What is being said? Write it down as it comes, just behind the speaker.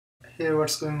Hey,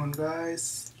 what's going on,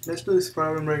 guys? Let's do this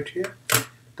problem right here.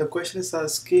 The question is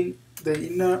asking the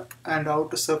inner and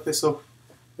outer surface of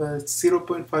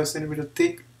 0.5 centimeter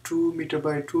thick 2 meter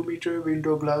by 2 meter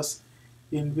window glass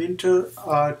in winter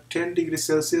are 10 degrees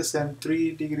Celsius and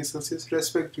 3 degrees Celsius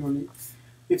respectively.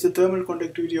 If the thermal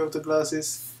conductivity of the glass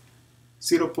is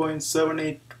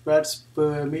 0.78 watts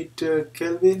per meter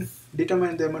Kelvin,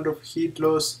 determine the amount of heat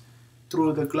loss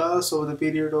through the glass over the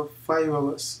period of 5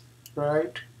 hours,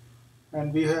 right?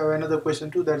 And we have another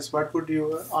question too, that's what would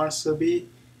your answer be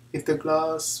if the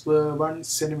glass were 1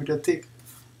 centimeter thick?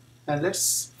 And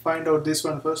let's find out this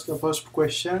one first. The first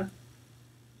question,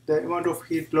 the amount of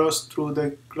heat lost through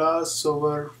the glass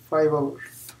over 5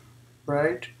 hours,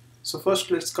 right? So first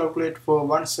let's calculate for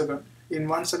 1 second. In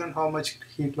 1 second, how much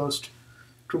heat lost?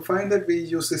 To find that, we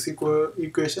use this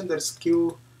equation, that's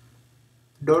Q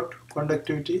dot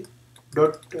conductivity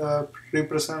dot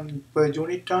represent per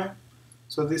unit time.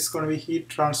 So this is going to be heat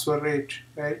transfer rate,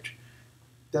 right?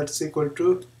 That's equal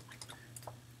to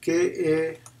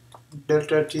Ka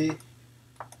delta T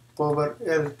over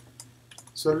L.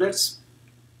 So let's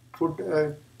put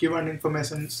given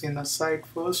information in a side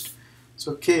first.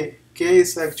 So K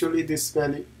is actually this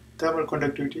value, thermal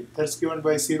conductivity, that's given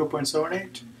by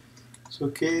 0.78. So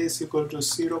K is equal to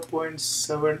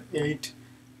 0.78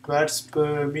 watts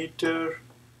per meter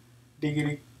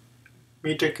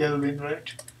Kelvin,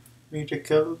 right? Meter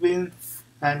Kelvin,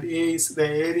 and A is the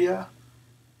area.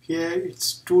 Here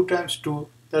it's 2 times 2,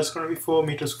 that's going to be 4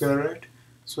 meters square, right?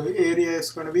 So area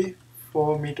is going to be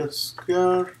 4 meters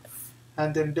square,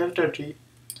 and then delta T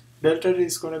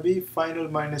is going to be final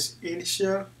minus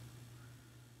initial.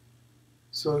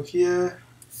 So here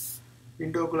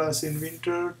window glass in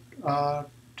winter are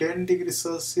 10 degrees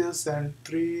Celsius and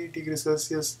 3 degrees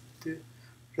Celsius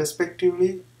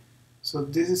respectively. So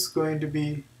this is going to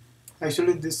be,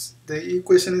 actually the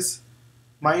equation is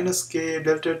minus K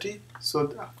delta T,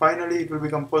 so finally it will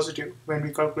become positive when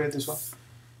we calculate this one.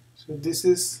 So this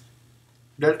is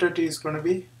delta T is going to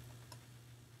be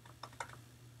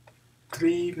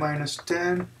 3 minus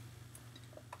 10,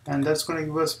 and that's going to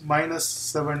give us minus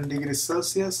 7 degrees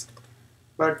Celsius.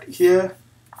 But here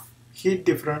heat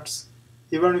difference,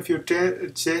 even if you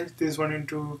change this one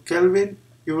into Kelvin,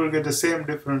 you will get the same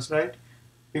difference, right?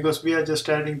 Because we are just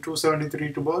adding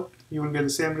 273 to both, you will get the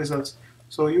same results.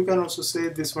 So you can also say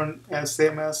this one as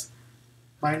same as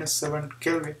minus 7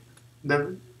 Kelvin.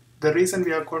 The reason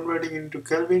we are converting into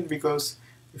Kelvin, because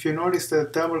if you notice the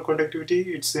thermal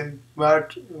conductivity, it's in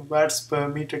watts per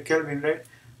meter Kelvin, right?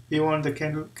 We want the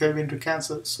Kelvin to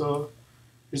cancel, so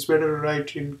it's better to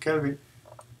write in Kelvin.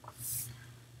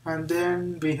 And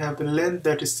then we have the length,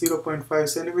 that is 0.5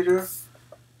 centimeter.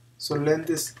 So length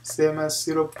is same as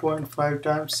 0.5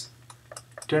 times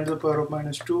 10 to the power of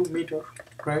minus 2 meter,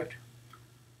 right?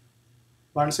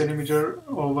 1 centimeter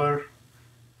over,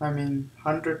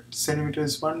 100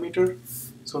 centimeters is 1 meter.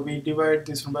 So we divide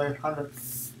this one by 100.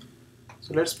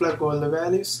 So let's plug all the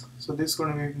values. So this is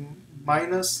going to be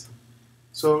minus.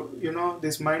 So you know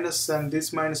this minus and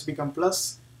this minus become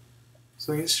plus.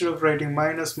 So instead of writing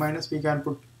minus, we can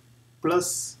put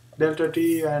plus delta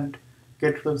T and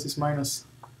get rid of this minus.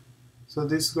 So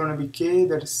this is going to be K,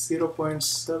 that is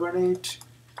 0.78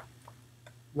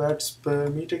 watts per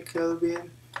meter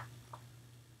Kelvin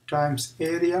times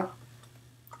area.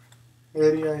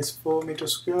 Area is 4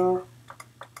 meters square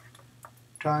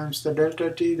times the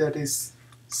delta T, that is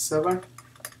 7.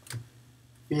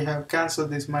 We have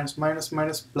cancelled this minus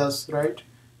plus, right?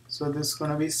 So this is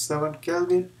going to be 7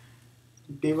 Kelvin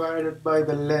divided by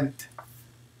the length.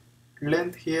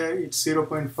 Length here it's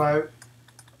 0.5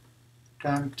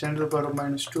 times 10 to the power of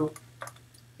minus 2.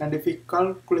 And if we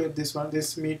calculate this one,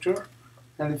 this meter,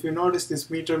 and if you notice this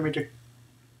meter,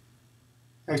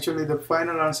 actually the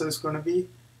final answer is going to be,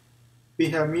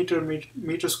 we have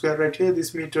meter square right here.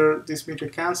 This meter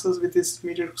cancels with this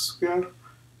meter square,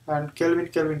 and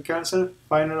Kelvin cancel.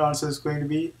 Final answer is going to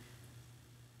be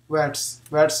watts.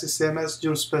 Watts is same as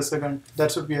joules per second.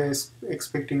 That's what we are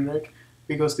expecting, right?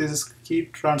 Because this is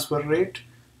heat transfer rate,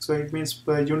 so it means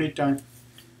per unit time.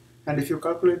 And if you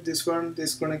calculate this one,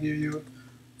 this is going to give you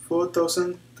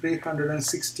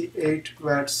 4,368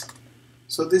 watts.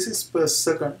 So this is per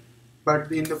second,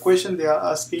 but in the question they are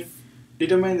asking,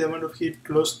 determine the amount of heat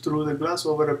lost through the glass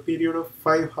over a period of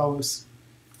 5 hours.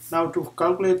 Now to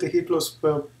calculate the heat loss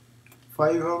per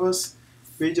 5 hours,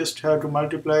 we just have to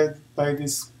multiply by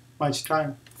this much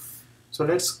time. So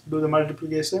let's do the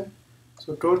multiplication.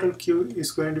 So total Q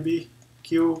is going to be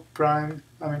Q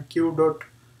dot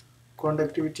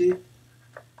conductivity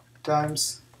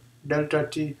times delta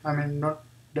T, not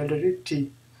delta T,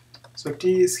 T. So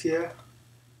T is here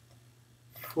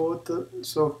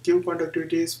So Q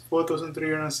conductivity is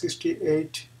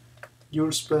 4368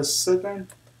 joules per second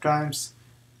times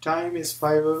time is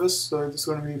 5 hours, so it's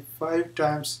going to be 5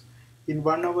 times in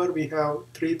 1 hour we have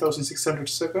 3600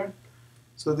 seconds,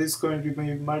 so this is going to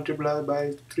be multiplied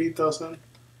by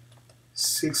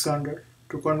 3600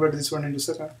 to convert this one into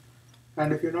second.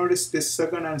 And if you notice, this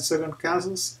second and second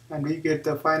cancels and we get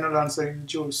the final answer in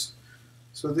joules.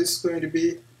 So this is going to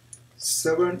be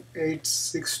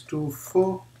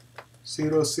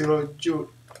 7862400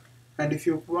 joule. And if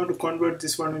you want to convert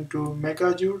this one into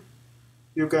megajoule,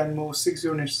 you can move 6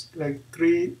 units, like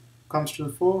 3 comes to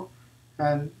 4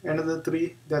 and another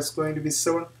 3, that's going to be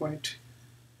 7 point.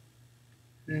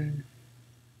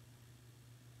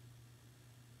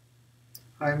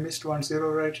 I missed 1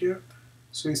 0 right here,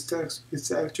 so it's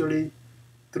actually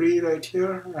 3 right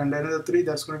here and another 3,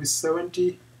 that's going to be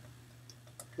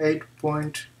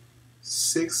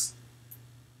 78.6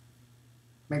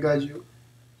 megajoule.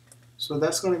 So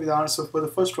that's going to be the answer for the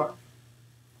first one.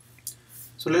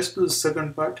 So let's do the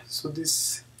second part. So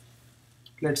this,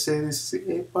 let's say this is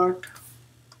the A part.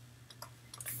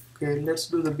 Okay, let's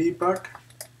do the B part.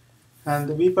 And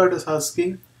the B part is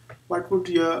asking, what would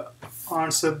your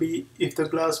answer be if the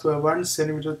glass were 1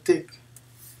 centimeter thick?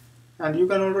 And you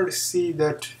can already see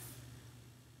that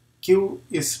Q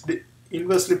is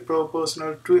inversely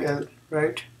proportional to L,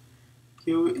 right?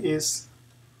 Q is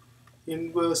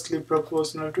inversely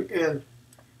proportional to L.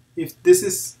 If this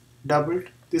is doubled,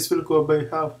 this will go by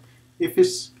half. If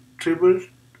it's tripled,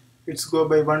 it's go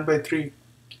by 1 by 3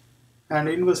 and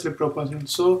inversely proportional.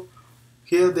 So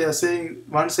here they are saying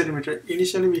 1 centimeter.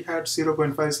 Initially we had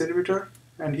 0.5 centimeter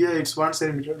and here it's 1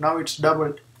 centimeter. Now it's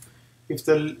doubled. If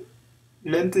the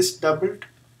length is doubled,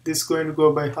 this is going to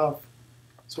go by half.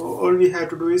 So all we have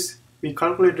to do is, we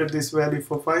calculated this value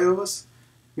for 5 hours.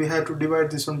 We have to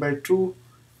divide this one by 2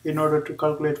 in order to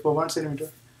calculate for 1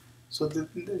 centimeter. So the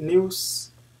new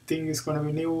thing is going to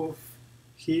be new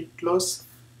heat loss.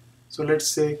 So let's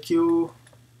say Q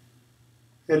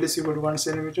L is equal to 1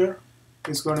 centimeter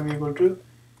is going to be equal to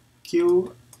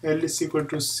Q L is equal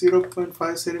to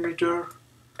 0.5 centimeter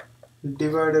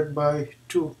divided by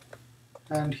 2,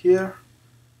 and here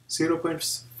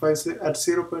 0.5 at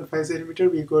 0.5 centimeter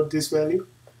we got this value,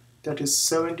 that is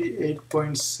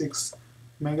 78.6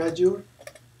 megajoule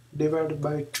divided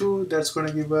by 2, that's going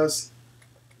to give us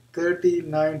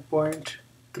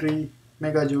 39.3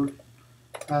 megajoule,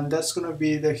 and that's going to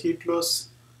be the heat loss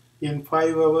in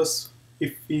 5 hours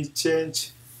if we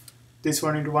change this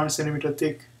one into 1 centimeter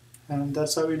thick. And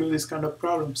that's how we do this kind of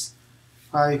problems.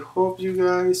 I hope you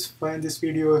guys find this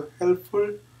video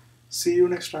helpful. See you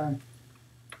next time.